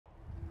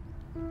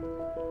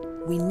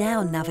We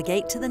now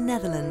navigate to the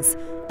Netherlands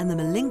and the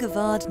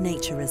Melingewaard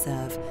Nature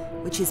Reserve,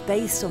 which is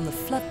based on the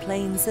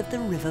floodplains of the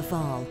River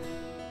Vaal.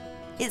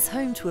 It's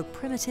home to a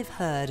primitive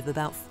herd of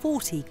about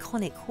 40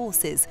 Konik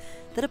horses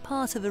that are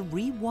part of a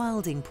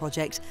rewilding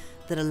project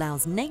that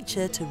allows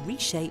nature to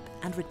reshape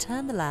and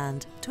return the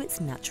land to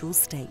its natural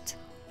state.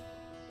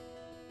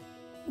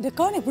 The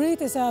Konik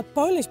breed is a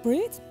Polish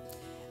breed,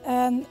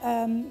 and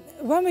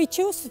when we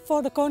choose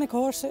for the Konik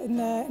horse in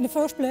the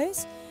first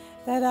place,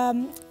 there are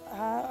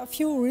a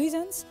few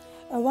reasons.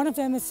 One of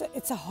them is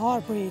it's a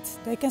hard breed.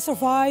 They can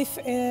survive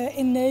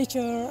in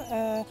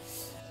nature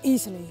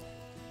easily.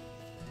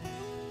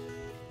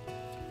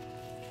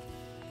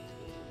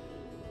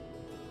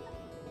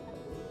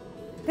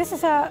 This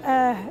is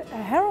a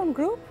harem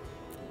group.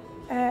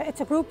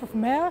 It's a group of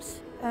mares,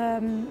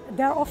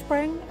 their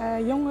offspring,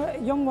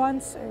 young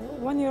ones,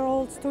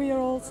 1-year-olds,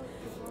 2-year-olds,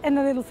 and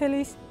the little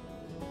fillies.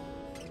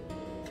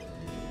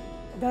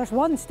 There's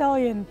one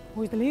stallion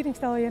who is the leading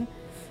stallion,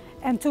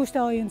 and 2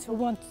 stallions who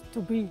want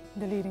to be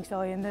the leading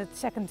stallion, the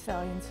second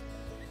stallions.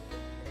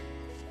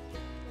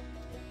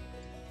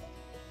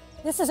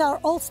 This is our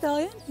old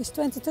stallion. He's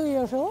 22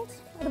 years old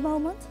at the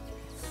moment.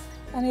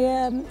 And he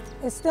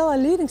is still a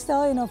leading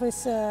stallion of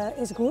his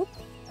group.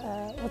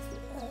 What's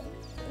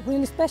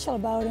really special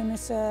about him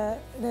is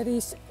that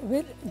he's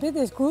with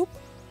this group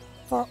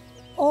for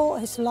all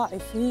his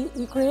life.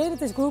 He created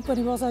this group when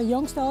he was a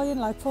young stallion,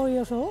 like 4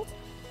 years old.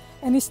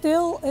 And he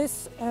still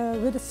is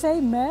with the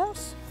same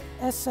mares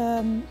as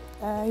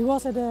he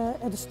was at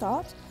the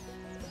start.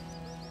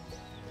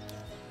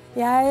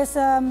 Yeah, he has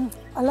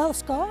a lot of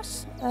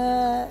scars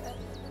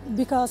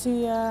because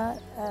he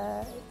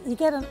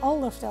get an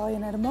older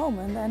stallion at the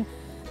moment, and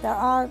there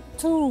are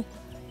 2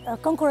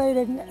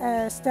 concurrent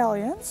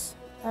stallions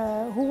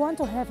who want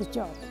to have his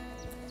job.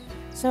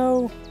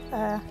 So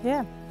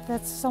yeah,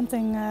 that's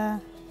something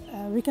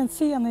we can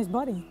see on his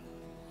body,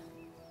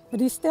 but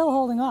he's still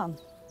holding on.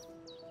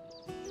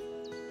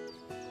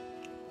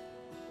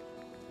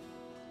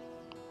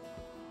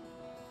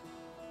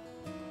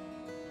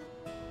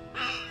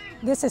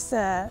 This is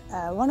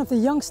one of the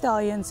young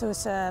stallions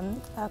who's a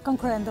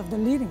concurrent of the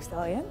leading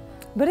stallion.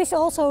 But it's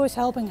also his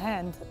helping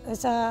hand.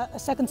 It's a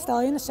second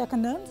stallion, a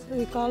secondant,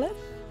 we call it.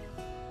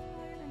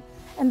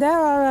 And there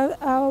are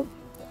a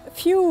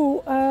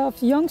few of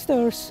the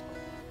youngsters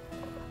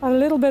are a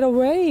little bit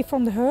away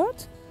from the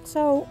herd,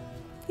 so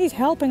he's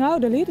helping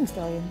out the leading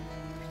stallion.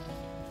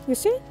 You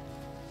see?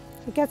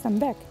 He gets them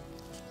back.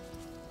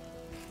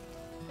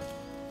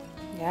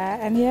 Yeah,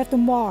 and you have to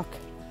mark,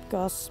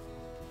 because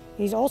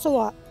he's also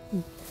a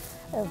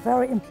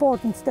very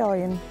important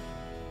stallion.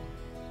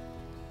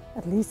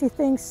 At least he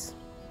thinks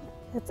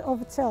it's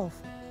of itself.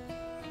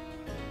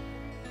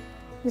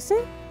 You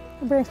see?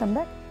 He brings them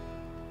back.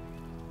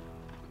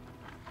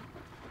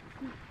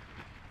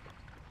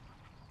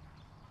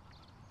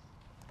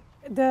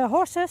 The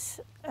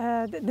horses,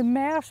 the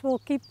mares will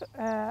keep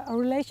a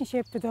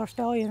relationship with their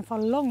stallion for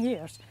long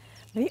years.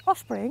 The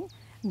offspring,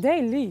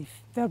 they leave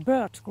their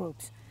bird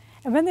groups.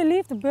 And when they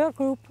leave the bird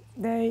group,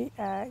 they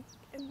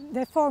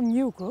form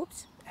new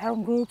groups,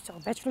 harem groups or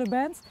bachelor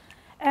bands.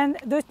 And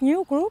those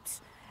new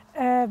groups,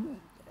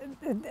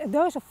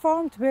 those are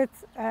formed with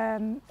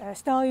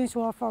stallions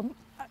who are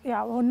who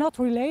are not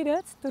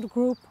related to the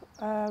group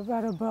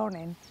where they're born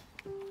in.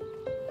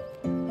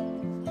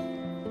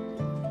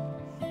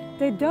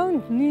 They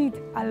don't need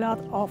a lot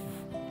of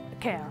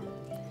care.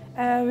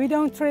 We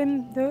don't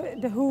trim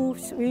the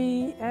hooves,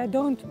 we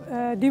don't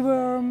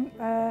deworm.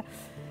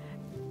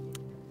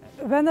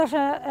 When there's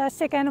a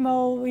sick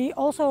animal, we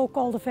also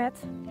call the vet,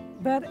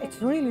 but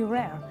it's really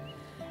rare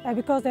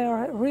because they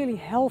are really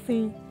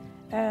healthy,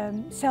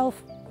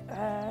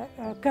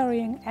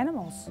 self-carrying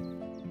animals.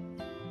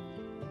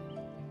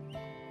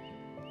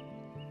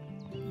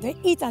 They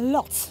eat a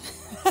lot,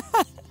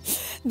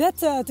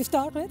 that's to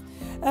start with.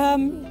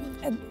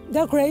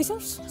 They're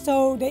grazers,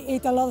 so they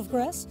eat a lot of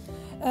grass,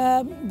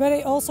 but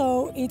they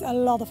also eat a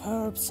lot of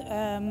herbs,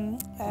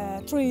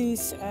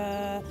 trees.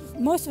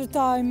 Most of the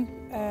time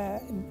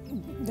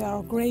they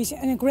are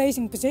in a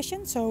grazing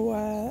position, so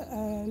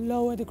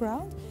low at the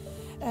ground.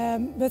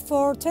 But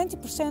for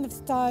 20% of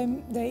the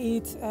time they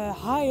eat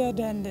higher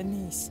than the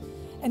knees,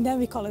 and then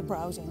we call it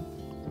browsing.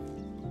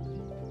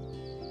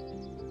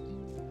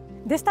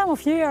 This time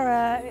of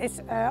year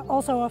is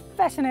also a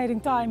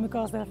fascinating time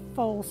because the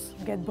foals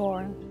get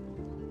born.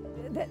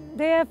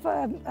 They have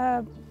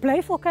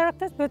playful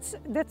characters, but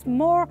that's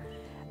more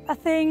a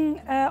thing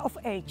of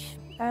age.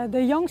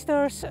 The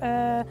youngsters,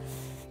 they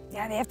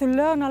have to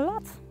learn a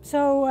lot,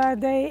 so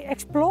they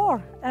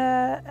explore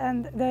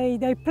and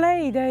they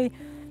play. They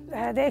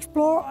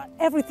explore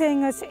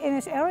everything that's in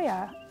this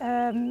area,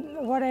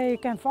 what they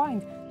can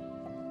find.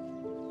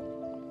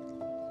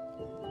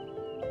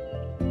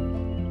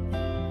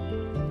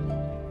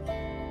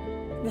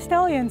 The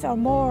stallions are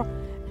more,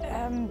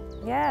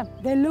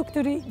 they look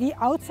to the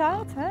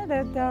outside,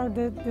 they're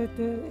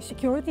the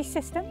security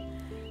system.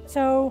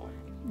 So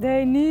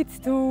they need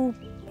to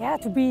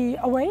be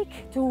awake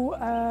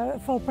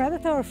for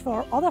predators,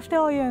 for other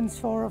stallions,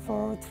 for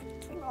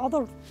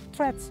other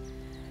threats.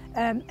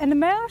 And the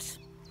mares,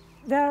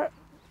 they're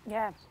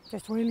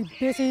just really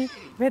busy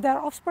with their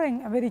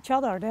offspring and with each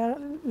other. They're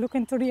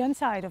looking to the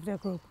inside of their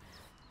group.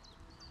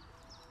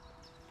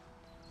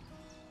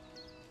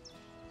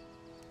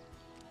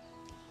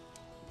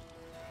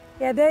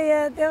 Yeah,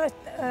 they're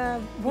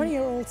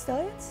 1-year-old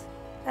stallions,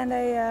 and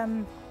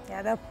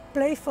they're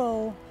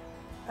playful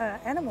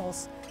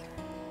animals.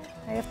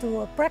 They have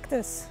to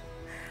practice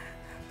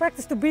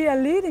to be a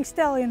leading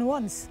stallion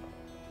once.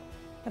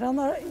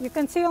 But you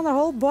can see on their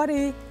whole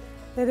body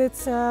that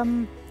it's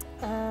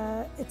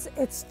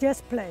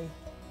just play.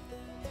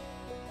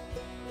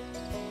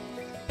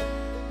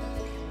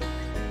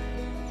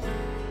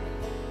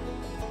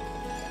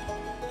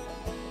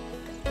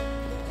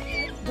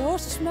 The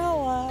horses smell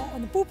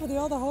on the poop of the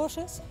other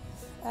horses,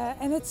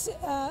 and it's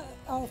a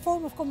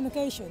form of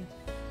communication.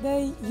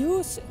 They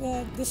use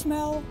the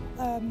smell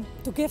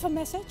to give a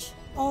message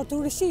or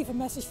to receive a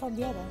message from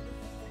the other.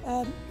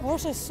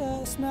 Horses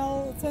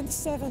smell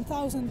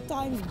 27,000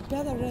 times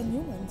better than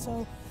humans,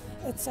 so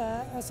it's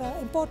an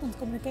important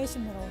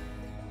communication middle.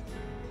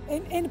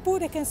 In the poo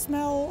they can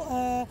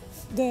smell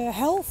the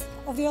health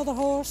of the other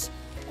horse,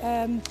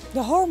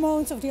 the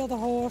hormones of the other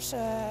horse,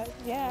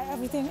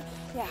 everything,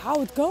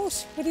 how it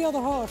goes with the other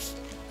horse.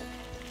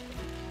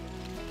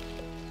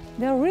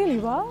 They're really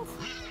wild,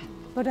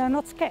 but they're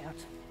not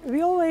scared.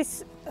 We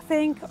always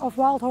think of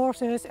wild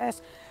horses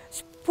as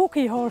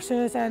spooky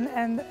horses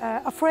and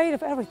afraid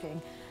of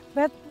everything,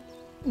 but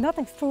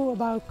nothing's true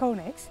about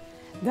Koniks.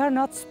 They're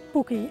not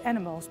spooky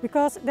animals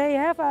because they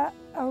have a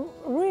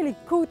really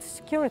good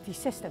security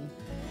system.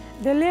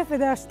 They live with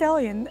their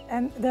stallion,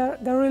 and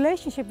their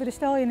relationship with the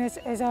stallion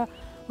is a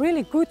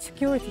really good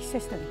security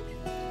system.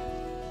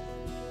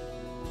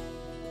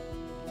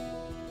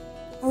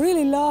 I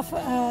really love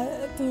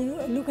to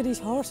look at these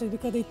horses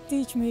because they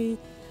teach me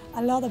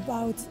a lot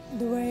about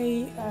the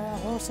way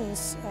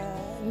horses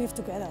live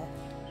together.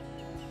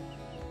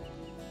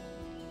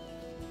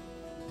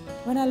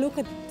 When I look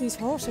at these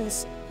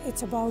horses,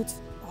 it's about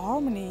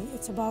harmony,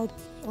 it's about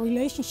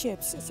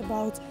relationships, it's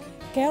about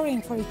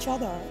caring for each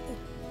other.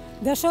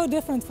 They're so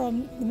different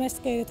from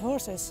domesticated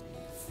horses.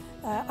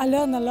 I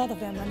learn a lot of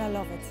them and I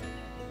love it.